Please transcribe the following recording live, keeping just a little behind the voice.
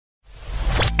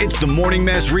It's the Morning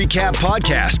Mess Recap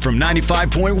Podcast from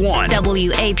 95.1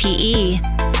 WAPE.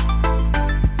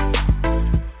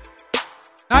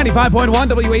 95.1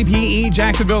 WAPE,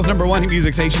 Jacksonville's number one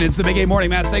music station. It's the Big A Morning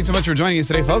Mess. Thanks so much for joining us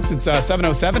today, folks. It's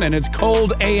 7:07 and it's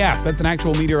cold AF. That's an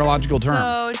actual meteorological term.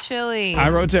 So chilly. I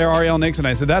wrote to Ariel Nixon.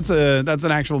 I said, that's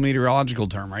an actual meteorological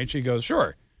term, right? She goes,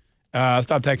 sure.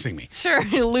 Stop texting me. Sure,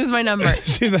 lose my number.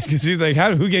 she's like,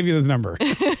 who gave you this number?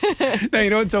 No, you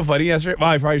know what's so funny yesterday? Well,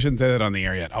 I probably shouldn't say that on the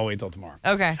air yet. I'll wait till tomorrow.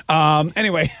 Okay.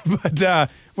 Anyway, but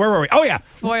where were we? Oh yeah.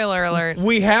 Spoiler alert.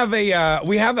 We have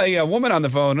a woman on the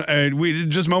phone. We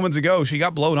just moments ago. She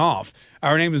got blown off.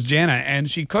 Her name is Jana,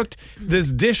 and she cooked this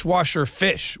dishwasher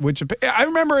fish, which I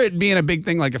remember it being a big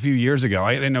thing like a few years ago.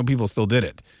 I didn't know people still did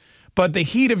it, but the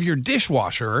heat of your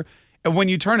dishwasher, when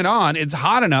you turn it on, it's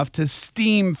hot enough to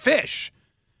steam fish.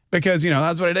 Because,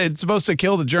 that's what it's supposed to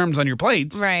kill the germs on your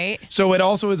plates. Right. So it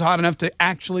also is hot enough to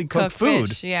actually cook food.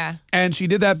 Fish, yeah. And she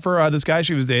did that for this guy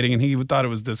she was dating, and he thought it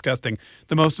was disgusting.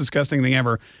 The most disgusting thing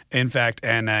ever, in fact,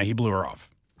 and he blew her off.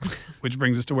 Which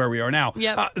brings us to where we are now.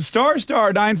 Yep. Star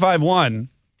 951.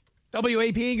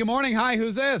 WAP, good morning. Hi,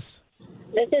 who's this?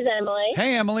 This is Emily.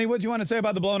 Hey, Emily, what do you want to say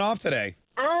about the blown off today?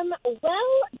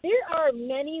 Well, there are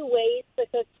many ways to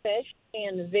cook fish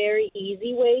and very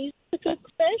easy ways to cook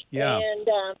fish. Yeah. And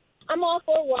I'm all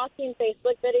for watching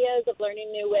Facebook videos of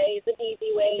learning new ways and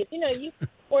easy ways. You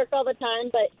work all the time,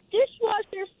 but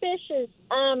dishwasher fish is,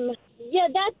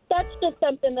 that's just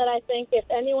something that I think if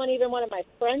anyone, even one of my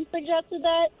friends suggested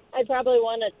that, I'd probably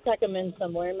want to check them in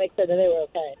somewhere and make sure that they were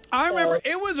okay. I remember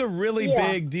it was a really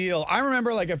big deal. I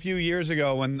remember like a few years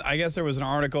ago when I guess there was an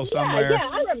article somewhere. Yeah,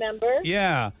 I remember.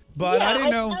 Yeah, but I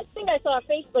didn't know. I think I saw a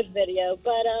Facebook video,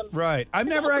 but Right. I've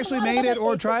never actually made it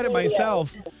or tried it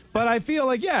myself, but I feel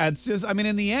like, it's just,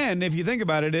 in the end, if you think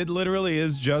about it, it literally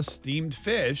is just steamed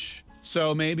fish.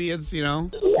 So maybe it's,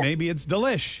 maybe it's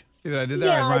delish. See what I did there?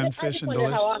 I rhymed fish and delish. I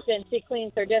delish. how often she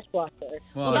cleans her dishwasher.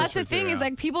 Well, that's the thing is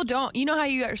like people don't, you know how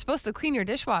you are supposed to clean your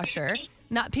dishwasher?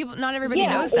 Not everybody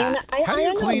knows that. How do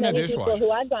you clean a dishwasher? People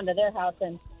who I've gone to their house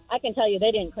and I can tell you they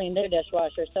didn't clean their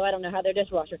dishwasher, so I don't know how their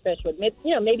dishwasher fish would,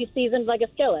 maybe seasoned like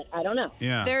a skillet. I don't know.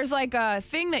 Yeah. There's like a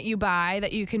thing that you buy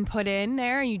that you can put in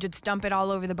there and you just dump it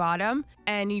all over the bottom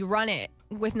and you run it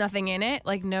with nothing in it,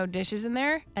 like no dishes in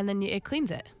there, and then it cleans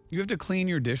it. You have to clean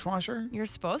your dishwasher? You're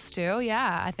supposed to,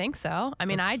 yeah. I think so. I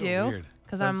mean, That's I so do weird.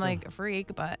 because I'm like a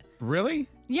freak, but Really?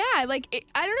 yeah, like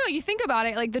I don't know. You think about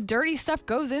it, like the dirty stuff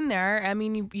goes in there. I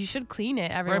mean, you should clean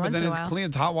it every Right, once but then in a it's while. clean.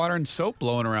 It's hot water and soap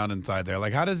blowing around inside there.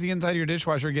 Like, how does the inside of your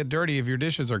dishwasher get dirty if your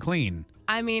dishes are clean?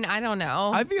 I mean, I don't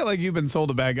know. I feel like you've been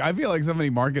sold a bag. I feel like somebody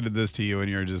marketed this to you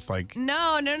and you're just like...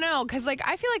 No. Because, like,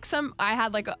 I feel like I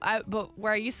had, like, but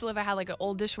where I used to live, I had, like, an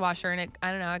old dishwasher, and it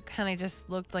kind of just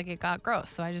looked like it got gross,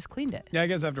 so I just cleaned it. Yeah, I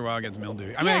guess after a while it gets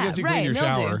mildew. I Yeah, guess you right, clean your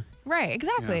mildew. shower. Right,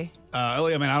 exactly. I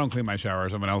don't clean my shower.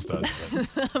 Someone else does.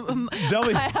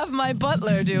 I have my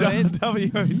butler do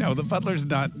it. No, the butler's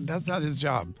not. That's not his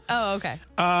job. Oh, okay.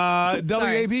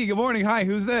 WAP, good morning. Hi,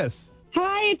 who's this?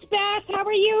 Hi, it's Beth. How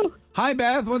are you? Hi,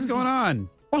 Beth. What's going on?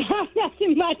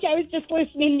 Nothing much. I was just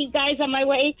listening to you guys on my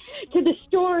way to the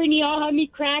store, and you all had me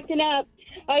cracking up.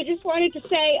 I just wanted to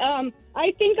say,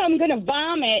 I think I'm going to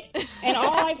vomit, and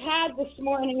all I've had this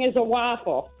morning is a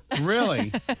waffle.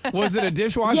 Really? Was it a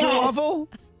dishwasher Yes. waffle?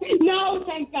 No,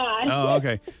 thank God. Oh,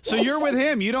 okay. So you're with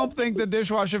him. You don't think the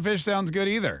dishwasher fish sounds good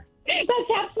either? That's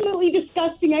absolutely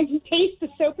disgusting. I can taste the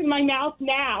soap in my mouth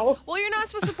now. Well, you're not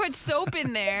supposed to put soap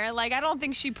in there. Like, I don't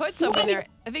think she put soap in there.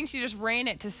 I think she just ran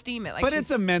it to steam it. Like, But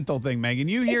it's a mental thing, Megan.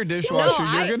 You hear dishwasher,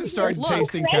 you're going to start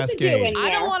tasting residue Cascade. in I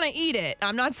don't there. want to eat it.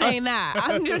 I'm not saying that.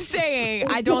 I'm just saying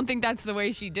I don't think that's the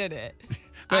way she did it.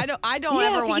 I don't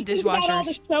ever want because you got all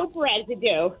the dishwashers. soap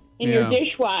residue in your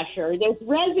dishwasher. There's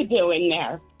residue in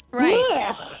there. Right.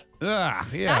 Ugh. Ugh,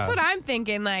 yeah. That's what I'm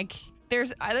thinking. Like,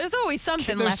 there's always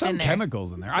something There's left some in there.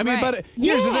 chemicals in there. I mean, but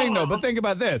here's the thing, though. But think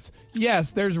about this.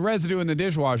 Yes, there's residue in the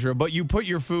dishwasher, but you put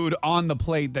your food on the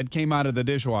plate that came out of the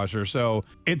dishwasher. So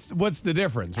what's the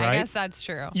difference, right? I guess that's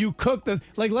true. You cook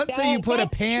let's say you put a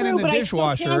That's pan true, in the but I still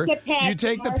dishwasher. can't get past You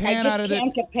take the Mark. pan out of the...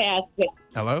 can't get past it.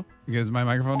 Hello? Is my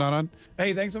microphone not on?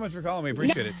 Hey, thanks so much for calling me.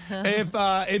 Appreciate it.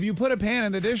 If you put a pan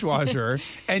in the dishwasher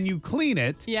and you clean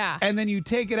it, Yeah. and then you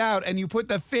take it out and you put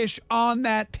the fish on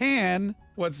that pan,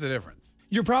 what's the difference?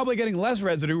 You're probably getting less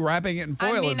residue wrapping it in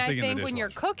foil I mean, and I sticking in the think dishwasher. when you're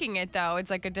cooking it, though, it's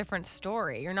like a different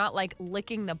story. You're not like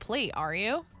licking the plate, are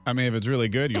you? I mean, if it's really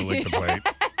good, you'll lick the plate.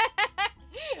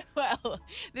 Well,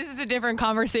 this is a different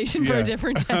conversation for a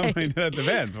different I day. mean, that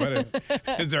depends.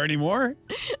 Is there any more?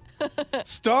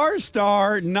 Star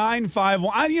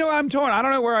 951. I'm torn. I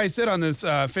don't know where I sit on this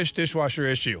fish dishwasher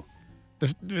issue.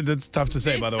 That's tough to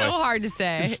say, by the way. It's so hard to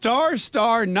say.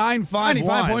 Star 951.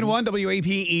 95.1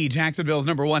 WAPE, Jacksonville's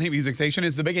number one hit music station.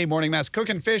 It's the Big A Morning Mess.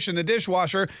 Cooking fish in the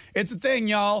dishwasher. It's a thing,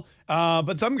 y'all.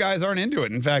 But some guys aren't into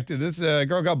it. In fact, this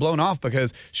girl got blown off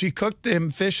because she cooked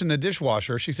him fish in the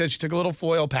dishwasher. She said she took a little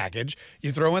foil package.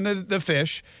 You throw in the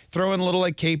fish, throw in a little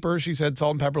like caper. She said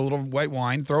salt and pepper, a little white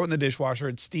wine. Throw it in the dishwasher.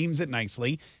 It steams it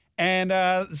nicely. And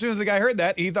as soon as the guy heard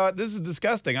that, he thought, "This is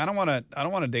disgusting. I don't want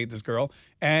to date this girl."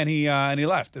 And he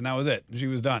left, and that was it. She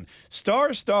was done.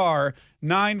 Star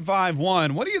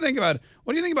 951. What do you think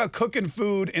about cooking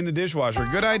food in the dishwasher?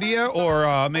 Good idea,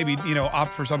 or maybe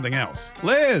opt for something else?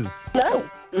 Liz. Hello.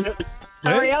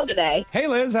 How are y'all today? Hey,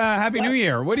 Liz. Happy New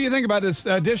Year. What do you think about this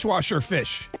dishwasher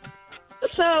fish?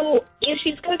 So, if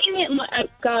she's cooking it,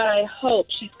 God, I hope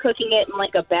she's cooking it in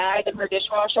like a bag in her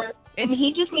dishwasher. And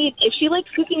he just needs, if she likes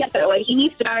cooking it that way, he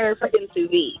needs to buy her a freaking sous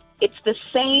vide. It's the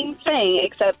same thing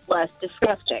except less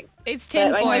disgusting. It's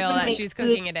tin foil that she's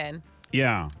cooking it in.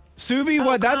 Yeah. Sous vide,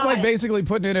 what? That's like basically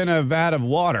putting it in a vat of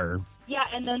water. Yeah,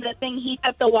 and then the thing heats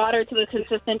up the water to a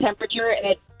consistent temperature,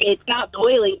 and it's not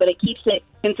boiling, but it keeps it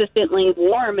consistently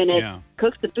warm, and it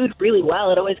cooks the food really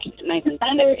well. It always keeps it nice and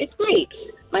tender. It's great.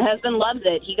 My husband loves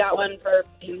it. He got one for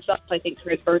himself, I think, for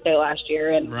his birthday last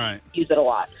year, and used it a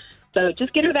lot. So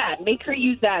just get her that. Make her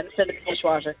use that instead of the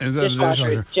dishwasher.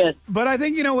 But I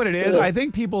think you know what it is? I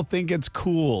think people think it's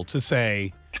cool to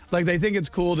say, like they think it's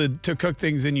cool to cook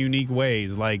things in unique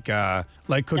ways, like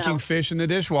cooking fish in the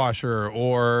dishwasher,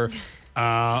 or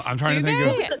I'm trying to think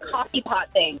of the coffee pot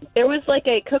thing. There was like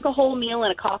a cook a whole meal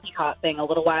in a coffee pot thing a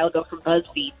little while ago from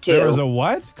BuzzFeed too. There was a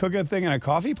what? Cook a thing in a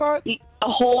coffee pot? A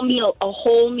whole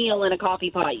meal in a coffee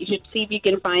pot. You should see if you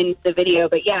can find the video.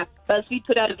 But yeah, BuzzFeed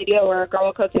put out a video where a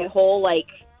girl cooked a whole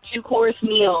 2-course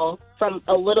meal from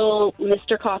a little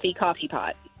Mr. Coffee coffee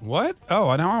pot. What?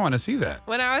 Oh, now I want to see that.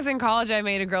 When I was in college, I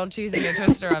made a grilled cheese in a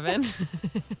toaster oven.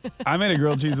 I made a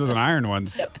grilled cheese with an iron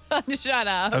once. Shut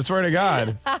up. I swear to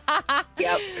God.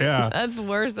 Yep. Yeah. That's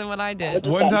worse than what I did.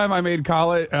 One time I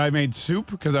made soup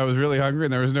because I was really hungry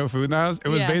and there was no food in the house. It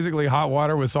was basically hot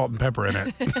water with salt and pepper in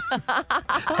it.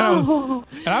 and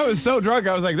I was so drunk,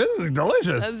 I was like, this is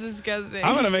delicious. That's disgusting.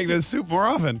 I'm going to make this soup more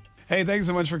often. Hey, thanks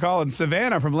so much for calling.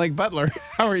 Savannah from Lake Butler.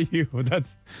 How are you?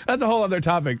 That's a whole other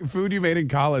topic. Food you made in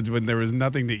college when there was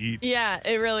nothing to eat. Yeah,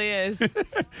 it really is.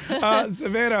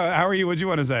 Savannah, how are you? What'd you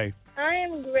want to say? I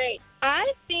am great.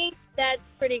 I think that's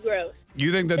pretty gross.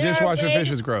 You think the dishwasher fish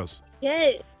is gross?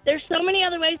 Yes. There's so many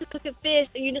other ways to cook a fish,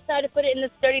 and you decide to put it in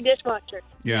this dirty dishwasher.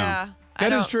 Yeah.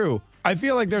 That is true. I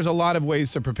feel like there's a lot of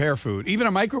ways to prepare food. Even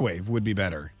a microwave would be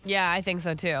better. Yeah, I think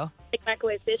so too. Like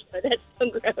microwave fish, but that's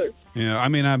so gross. Yeah, I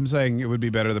mean, I'm saying it would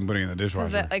be better than putting it in the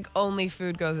dishwasher. Because only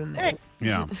food goes in there.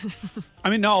 Yeah.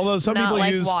 I mean, no, although some Not people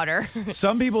like use water.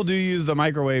 Some people do use the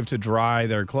microwave to dry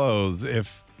their clothes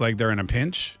if they're in a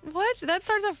pinch. What? That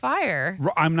starts a fire.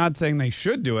 I'm not saying they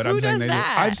should do it. I'm saying does they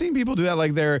that? do. I've seen people do that,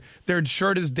 like their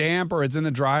shirt is damp or it's in the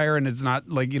dryer and it's not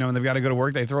and they've got to go to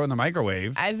work. They throw it in the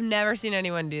microwave. I've never seen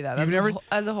anyone do that.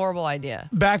 That's a horrible idea.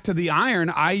 Back to the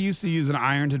iron. I used to use an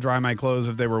iron to dry my clothes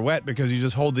if they were wet because you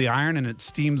just hold the iron and it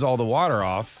steams all the water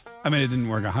off. I mean, it didn't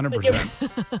work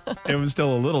 100%. It was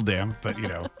still a little damp, but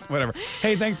whatever.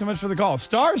 Hey, thanks so much for the call.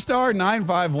 Star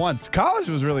 951. College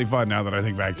was really fun now that I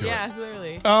think back to it. Yeah,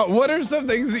 clearly. What are some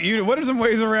things what are some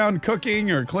ways around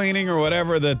cooking or cleaning or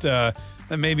whatever that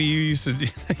maybe you used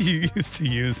to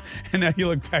use, and now you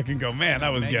look back and go, man, that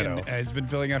was Meghan ghetto. Has been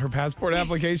filling out her passport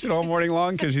application all morning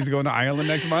long because she's going to Ireland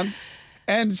next month,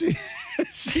 and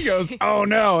she goes, oh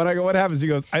no, and I go, what happened? She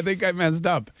goes, I think I messed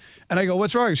up, and I go,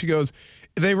 what's wrong? She goes,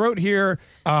 they wrote here,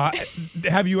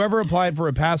 have you ever applied for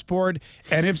a passport?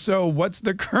 And if so, what's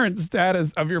the current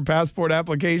status of your passport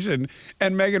application?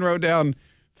 And Meghan wrote down,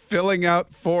 filling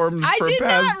out forms for passport.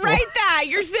 I did not write that.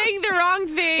 You're saying the wrong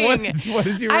thing. What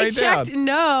did you write down? I checked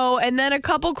no, and then a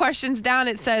couple questions down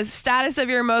it says status of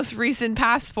your most recent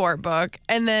passport book.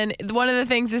 And then one of the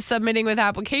things is submitting with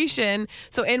application.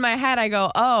 So in my head I go,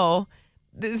 oh,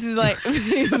 this is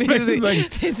this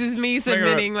is me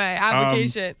submitting my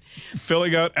application.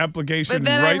 Filling out application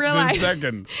this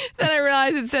second. Then I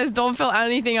realized it says don't fill out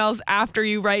anything else after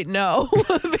you write no.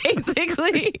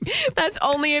 Basically, that's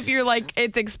only if you're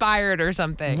it's expired or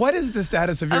something. What is the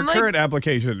status of your current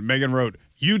application? Meghan wrote,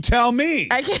 you tell me.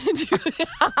 I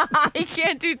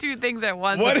can't do two things at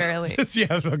once, apparently.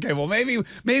 Yeah, okay. Well,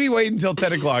 maybe wait until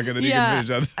 10 o'clock and then you can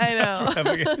finish up. I know.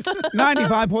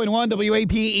 95.1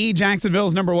 WAPE,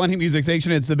 Jacksonville's number one hit music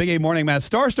station. It's the Big A Morning Mess.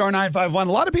 Star 951.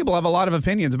 A lot of people have a lot of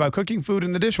opinions about cooking food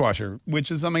in the dishwasher,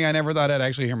 which is something I never thought I'd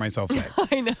actually hear myself say.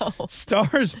 I know.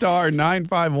 Star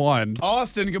 951.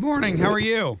 Austin, good morning. How are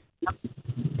you?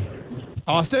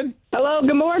 Austin? Hello,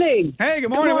 good morning. Hey, good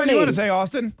morning. What do you want to say,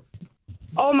 Austin?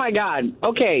 Oh, my God.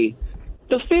 Okay.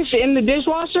 The fish in the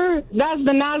dishwasher, that's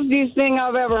the nastiest thing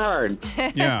I've ever heard.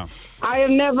 Yeah. I have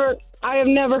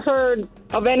never heard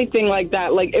of anything like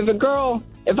that. Like, if I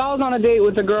was on a date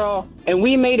with a girl and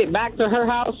we made it back to her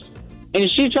house and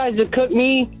she tries to cook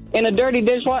me in a dirty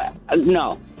dishwasher,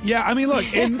 no. Yeah, I mean,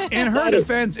 look, in her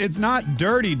defense, it's not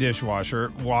dirty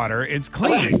dishwasher water. It's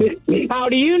clean. How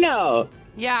do you know?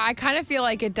 Yeah, I kind of feel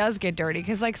like it does get dirty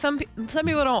because, like, some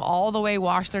people don't all the way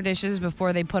wash their dishes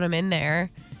before they put them in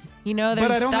there. You know, there's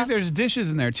But I don't think there's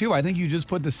dishes in there, too. I think you just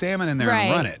put the salmon in there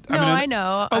and run it. No, I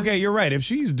know. Okay, you're right. If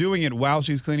she's doing it while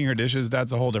she's cleaning her dishes,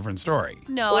 that's a whole different story.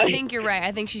 No, I think you're right.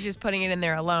 I think she's just putting it in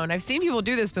there alone. I've seen people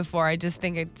do this before. I just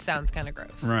think it sounds kind of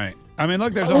gross. Right. I mean,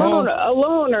 look, there's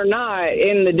Alone or not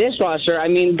in the dishwasher, I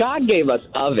mean, God gave us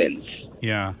ovens.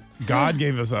 Yeah. God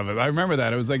gave us ovens. I remember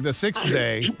that. It was like the 6th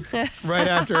day, right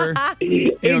after, God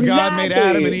made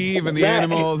Adam and Eve and the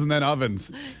animals and then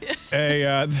ovens.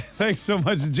 Hey, thanks so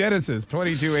much, Genesis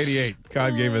 22:88.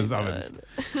 God gave us ovens.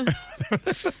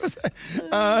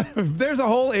 There's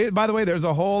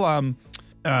a whole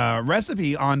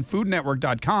recipe on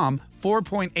foodnetwork.com,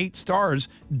 4.8 stars,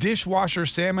 dishwasher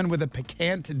salmon with a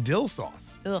piquant dill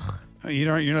sauce. Ugh.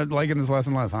 You're not liking this less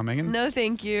and less, huh, Megan? No,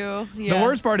 thank you. Yeah. The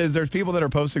worst part is there's people that are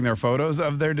posting their photos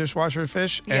of their dishwasher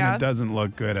fish, and it doesn't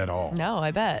look good at all. No,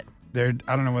 I bet. I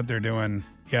don't know what they're doing.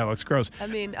 Yeah, it looks gross. I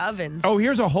mean, ovens. Oh,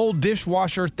 here's a whole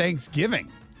dishwasher Thanksgiving.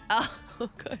 Oh,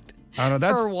 good. I don't know.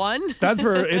 That's for one? That's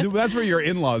for your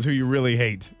in-laws who you really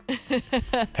hate.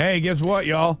 Hey, guess what,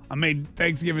 y'all? I made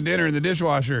Thanksgiving dinner in the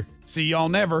dishwasher. See y'all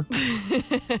never.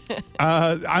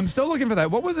 I'm still looking for that.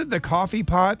 What was it? The coffee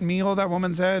pot meal that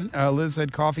woman said? Liz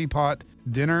said coffee pot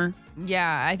dinner.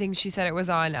 Yeah, I think she said it was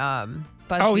on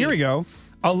BuzzFeed. Oh, here we go.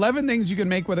 11 things you can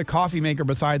make with a coffee maker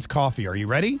besides coffee. Are you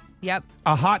ready? Yep.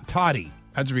 A hot toddy.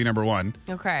 That should be number 1.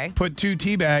 Okay. Put 2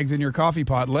 tea bags in your coffee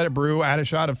pot, let it brew, add a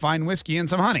shot of fine whiskey and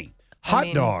some honey. Hot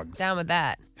dogs. Down with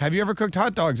that. Have you ever cooked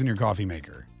hot dogs in your coffee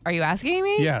maker? Are you asking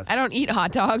me? Yes. I don't eat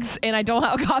hot dogs, and I don't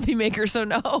have a coffee maker, so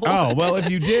no. Oh, well, if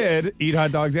you did eat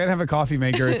hot dogs and have a coffee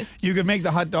maker, you could make the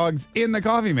hot dogs in the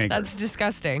coffee maker. That's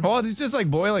disgusting. Well, it's just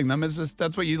like boiling them.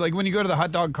 That's what you like when you go to the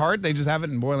hot dog cart, they just have it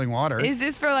in boiling water. Is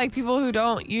this for like people who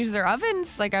don't use their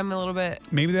ovens? Like I'm a little bit.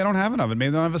 Maybe they don't have an oven.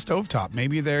 Maybe they don't have a stovetop.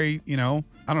 Maybe they're, I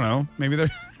don't know. Maybe they're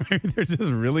just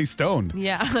really stoned.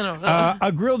 Yeah, I don't know.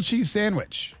 A grilled cheese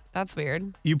sandwich. That's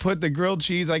weird. You put the grilled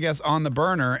cheese, I guess, on the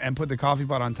burner and put the coffee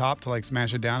pot on top to like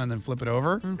smash it down and then flip it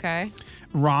over. Okay.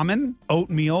 Ramen,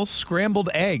 oatmeal, scrambled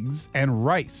eggs, and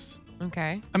rice.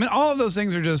 Okay. I mean, all of those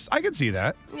things are just, I could see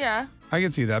that. Yeah. I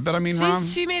could see that. But I mean,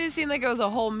 she made it seem like it was a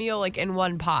whole meal like in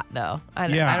one pot, though.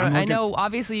 Yeah, I know,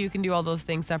 obviously, you can do all those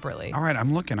things separately. All right,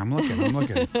 I'm looking.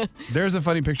 There's a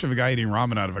funny picture of a guy eating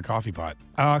ramen out of a coffee pot.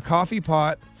 Coffee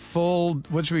pot, full,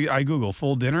 I Google,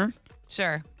 full dinner?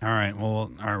 Sure. All right, we're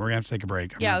going to have to take a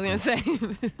break. Yeah, I was going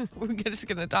to say, we're just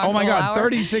going to talk Oh my God, hour.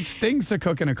 36 things to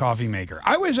cook in a coffee maker.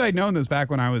 I wish I'd known this back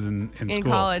when I was in school. In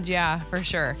college, yeah, for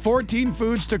sure. 14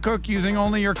 foods to cook using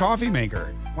only your coffee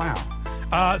maker. Wow.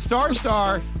 Star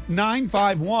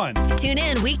 951. Tune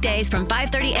in weekdays from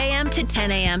 5:30 a.m. to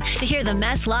 10 a.m. to hear the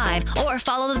mess live or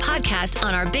follow the podcast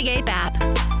on our Big Ape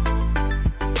app.